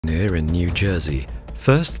engineer in New Jersey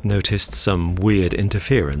first noticed some weird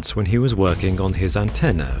interference when he was working on his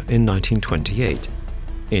antenna in 1928.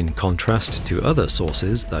 In contrast to other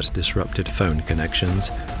sources that disrupted phone connections,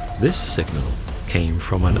 this signal came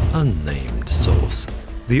from an unnamed source.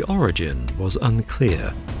 The origin was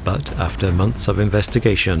unclear, but after months of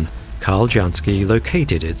investigation, Karl Jansky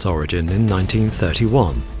located its origin in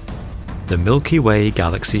 1931. The Milky Way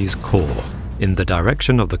galaxy's core, in the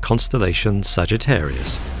direction of the constellation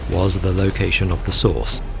Sagittarius, was the location of the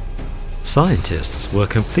source. Scientists were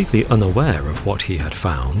completely unaware of what he had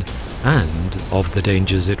found and of the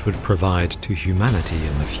dangers it would provide to humanity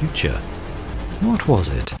in the future. What was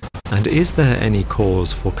it? And is there any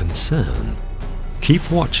cause for concern?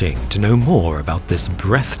 Keep watching to know more about this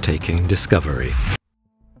breathtaking discovery.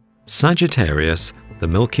 Sagittarius, the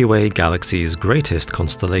Milky Way galaxy's greatest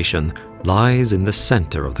constellation, lies in the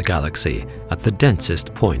center of the galaxy, at the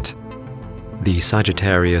densest point. The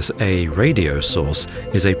Sagittarius A radio source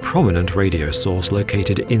is a prominent radio source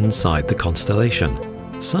located inside the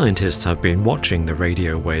constellation. Scientists have been watching the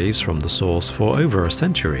radio waves from the source for over a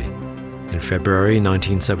century. In February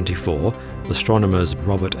 1974, astronomers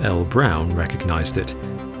Robert L. Brown recognized it.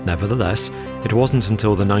 Nevertheless, it wasn't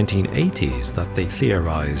until the 1980s that they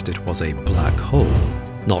theorized it was a black hole.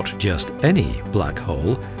 Not just any black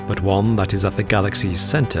hole, but one that is at the galaxy's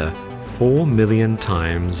center, 4 million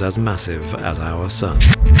times as massive as our Sun.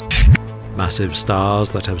 Massive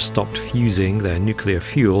stars that have stopped fusing their nuclear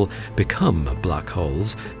fuel become black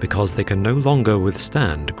holes because they can no longer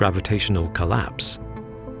withstand gravitational collapse.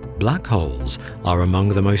 Black holes are among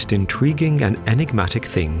the most intriguing and enigmatic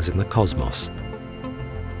things in the cosmos.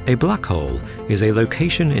 A black hole is a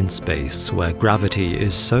location in space where gravity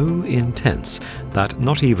is so intense that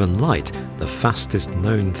not even light, the fastest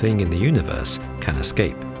known thing in the universe, can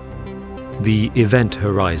escape. The event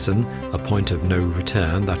horizon, a point of no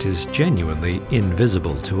return that is genuinely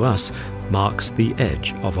invisible to us, marks the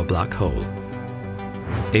edge of a black hole.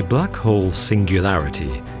 A black hole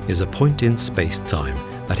singularity is a point in space-time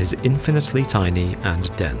that is infinitely tiny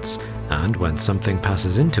and dense, and when something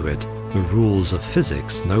passes into it, the rules of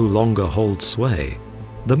physics no longer hold sway.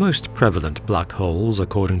 The most prevalent black holes,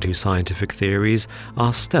 according to scientific theories,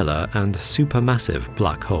 are stellar and supermassive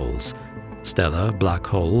black holes. Stellar black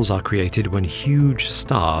holes are created when huge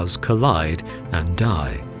stars collide and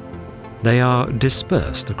die. They are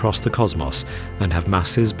dispersed across the cosmos and have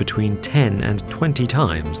masses between 10 and 20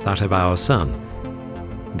 times that of our Sun.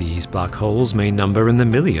 These black holes may number in the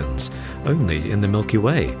millions, only in the Milky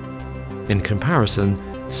Way. In comparison,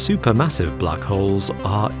 supermassive black holes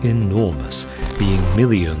are enormous, being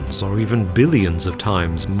millions or even billions of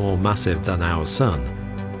times more massive than our Sun.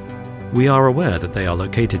 We are aware that they are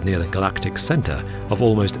located near the galactic center of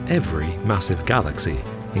almost every massive galaxy,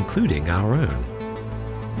 including our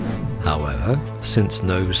own. However, since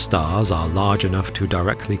no stars are large enough to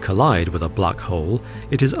directly collide with a black hole,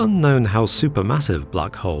 it is unknown how supermassive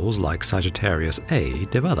black holes like Sagittarius A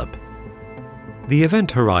develop. The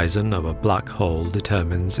event horizon of a black hole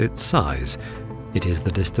determines its size. It is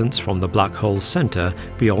the distance from the black hole's center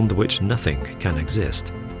beyond which nothing can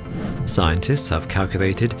exist. Scientists have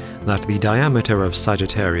calculated that the diameter of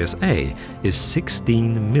Sagittarius A is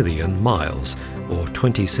 16 million miles, or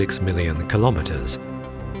 26 million kilometers.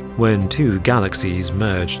 When two galaxies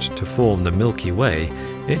merged to form the Milky Way,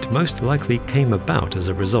 it most likely came about as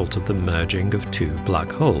a result of the merging of two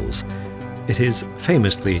black holes. It is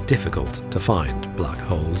famously difficult to find black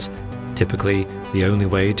holes. Typically, the only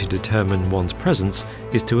way to determine one's presence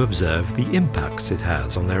is to observe the impacts it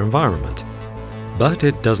has on their environment. But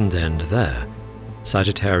it doesn't end there.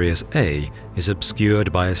 Sagittarius A is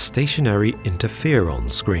obscured by a stationary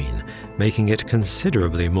interferon screen, making it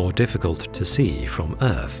considerably more difficult to see from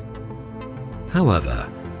Earth.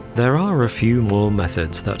 However, there are a few more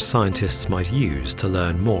methods that scientists might use to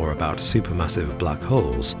learn more about supermassive black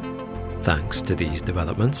holes. Thanks to these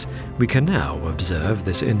developments, we can now observe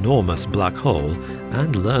this enormous black hole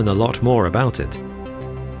and learn a lot more about it.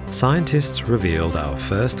 Scientists revealed our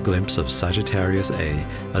first glimpse of Sagittarius A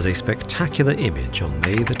as a spectacular image on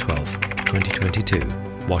May 12, 2022.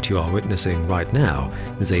 What you are witnessing right now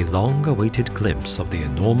is a long-awaited glimpse of the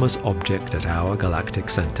enormous object at our galactic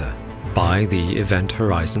center by the Event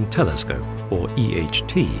Horizon Telescope, or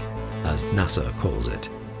EHT, as NASA calls it.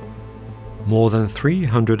 More than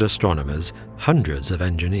 300 astronomers, hundreds of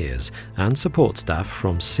engineers, and support staff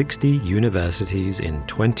from 60 universities in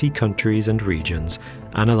 20 countries and regions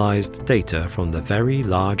analyzed data from the Very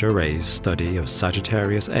Large Arrays study of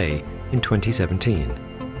Sagittarius A in 2017.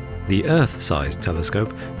 The Earth-sized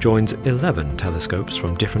telescope joins 11 telescopes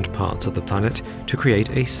from different parts of the planet to create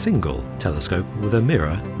a single telescope with a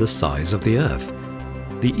mirror the size of the Earth.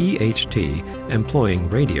 The EHT, employing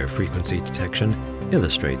radio frequency detection,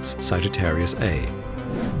 illustrates Sagittarius A.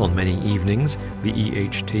 On many evenings, the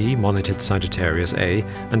EHT monitored Sagittarius A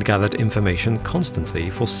and gathered information constantly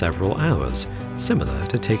for several hours, similar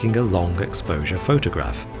to taking a long exposure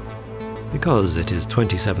photograph. Because it is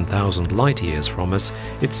 27,000 light-years from us,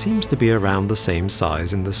 it seems to be around the same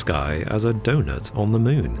size in the sky as a donut on the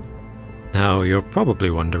moon. Now, you're probably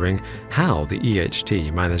wondering how the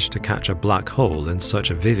EHT managed to catch a black hole in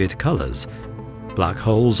such vivid colors. Black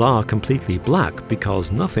holes are completely black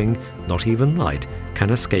because nothing, not even light,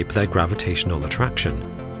 can escape their gravitational attraction.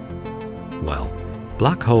 Well,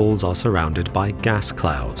 black holes are surrounded by gas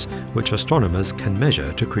clouds, which astronomers can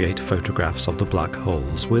measure to create photographs of the black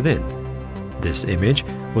holes within. This image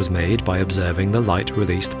was made by observing the light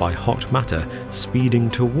released by hot matter speeding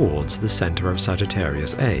towards the center of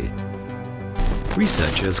Sagittarius A.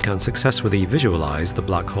 Researchers can successfully visualize the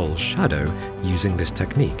black hole's shadow using this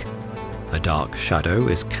technique. A dark shadow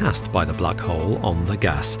is cast by the black hole on the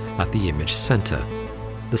gas at the image center.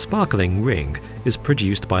 The sparkling ring is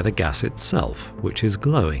produced by the gas itself, which is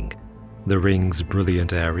glowing. The ring's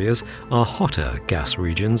brilliant areas are hotter gas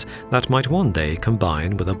regions that might one day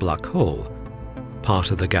combine with a black hole.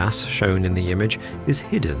 Part of the gas shown in the image is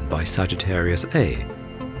hidden by Sagittarius A.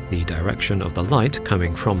 The direction of the light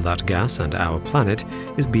coming from that gas and our planet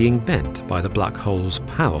is being bent by the black hole's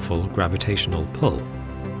powerful gravitational pull.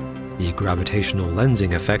 The gravitational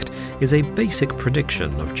lensing effect is a basic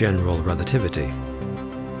prediction of general relativity.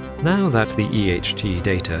 Now that the EHT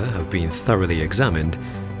data have been thoroughly examined,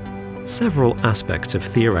 several aspects of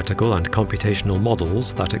theoretical and computational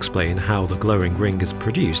models that explain how the glowing ring is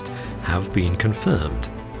produced have been confirmed.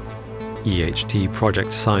 EHT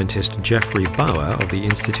project scientist Jeffrey Bauer of the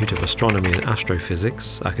Institute of Astronomy and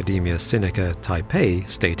Astrophysics, Academia Sinica, Taipei,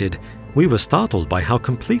 stated, "We were startled by how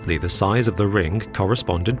completely the size of the ring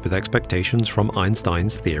corresponded with expectations from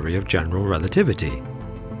Einstein's theory of general relativity.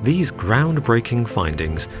 These groundbreaking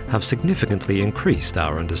findings have significantly increased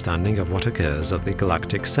our understanding of what occurs at the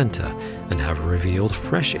galactic center and have revealed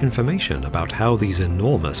fresh information about how these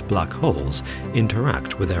enormous black holes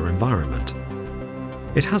interact with their environment."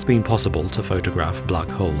 It has been possible to photograph black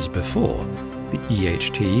holes before. The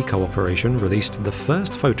EHT cooperation released the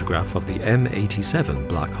first photograph of the M87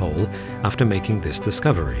 black hole after making this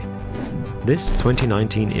discovery. This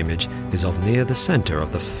 2019 image is of near the center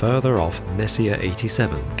of the further off Messier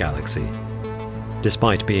 87 galaxy.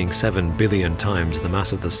 Despite being 7 billion times the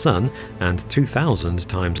mass of the Sun and 2,000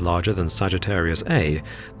 times larger than Sagittarius A,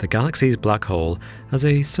 the galaxy's black hole has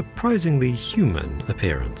a surprisingly human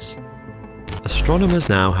appearance. Astronomers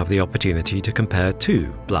now have the opportunity to compare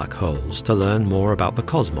two black holes to learn more about the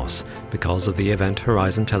cosmos because of the Event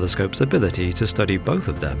Horizon Telescope's ability to study both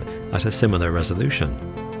of them at a similar resolution.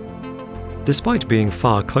 Despite being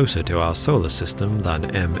far closer to our solar system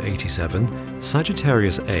than M87,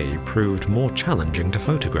 Sagittarius A proved more challenging to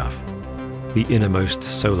photograph. The innermost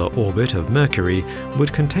solar orbit of Mercury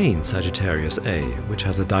would contain Sagittarius A, which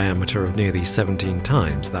has a diameter of nearly 17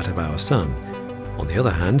 times that of our Sun. On the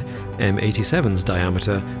other hand, M87's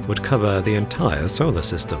diameter would cover the entire solar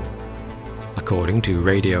system. According to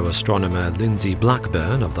radio astronomer Lindsay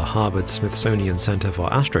Blackburn of the Harvard-Smithsonian Center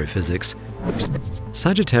for Astrophysics,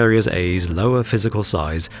 Sagittarius A's lower physical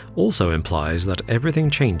size also implies that everything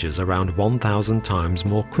changes around 1,000 times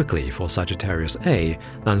more quickly for Sagittarius A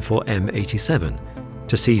than for M87.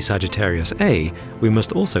 To see Sagittarius A, we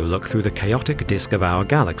must also look through the chaotic disk of our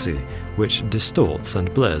galaxy, which distorts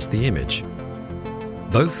and blurs the image.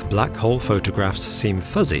 Both black hole photographs seem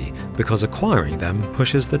fuzzy because acquiring them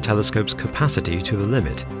pushes the telescope's capacity to the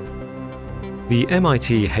limit. The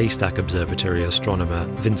MIT Haystack Observatory astronomer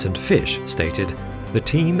Vincent Fish stated, "The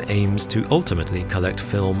team aims to ultimately collect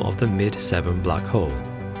film of the mid-7 black hole."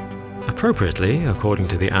 Appropriately, according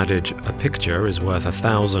to the adage, "a picture is worth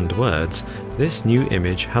 1,000 words," this new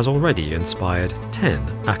image has already inspired 10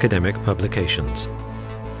 academic publications.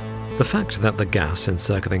 The fact that the gas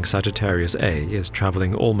encircling Sagittarius A is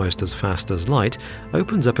traveling almost as fast as light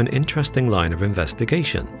opens up an interesting line of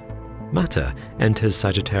investigation. Matter enters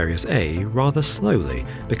Sagittarius A rather slowly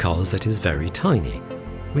because it is very tiny.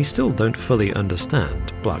 We still don't fully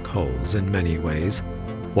understand black holes in many ways.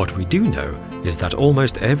 What we do know is that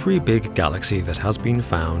almost every big galaxy that has been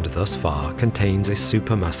found thus far contains a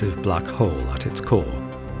supermassive black hole at its core.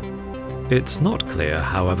 It's not clear,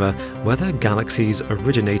 however, whether galaxies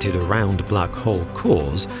originated around black hole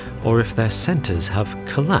cores or if their centers have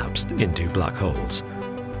collapsed into black holes.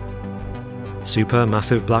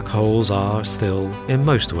 supermassive black holes are still, in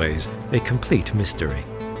most ways, a complete mystery.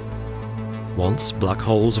 Once, black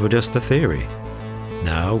holes were just a theory.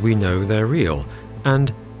 Now we know they're real,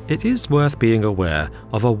 and it is worth being aware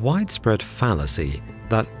of a widespread fallacy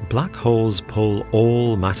that black holes pull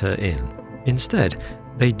all matter in. Instead,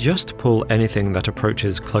 they just pull anything that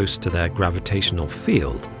approaches close to their gravitational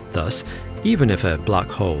field. Thus, even if a black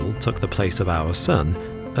hole took the place of our Sun,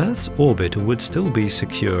 Earth's orbit would still be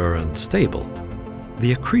secure and stable.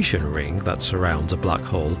 The accretion ring that surrounds a black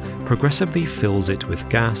hole progressively fills it with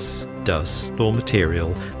gas, dust, or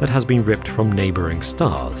material that has been ripped from neighboring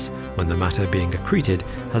stars, when the matter being accreted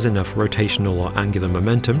has enough rotational or angular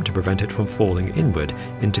momentum to prevent it from falling inward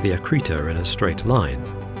into the accretor in a straight line.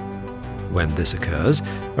 When this occurs,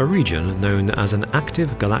 a region known as an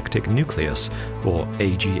active galactic nucleus, or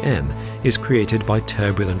AGN, is created by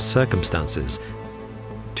turbulent circumstances.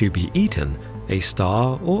 To be eaten, a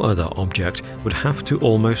star or other object would have to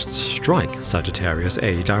almost strike Sagittarius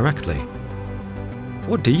A directly.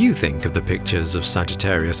 What do you think of the pictures of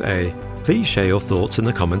Sagittarius A? Please share your thoughts in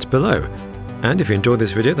the comments below. And if you enjoyed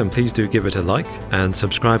this video, then please do give it a like and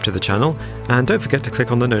subscribe to the channel, and don't forget to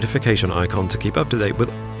click on the notification icon to keep up to date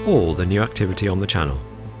with all the new activity on the channel.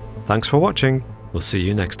 Thanks for watching. We'll see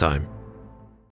you next time.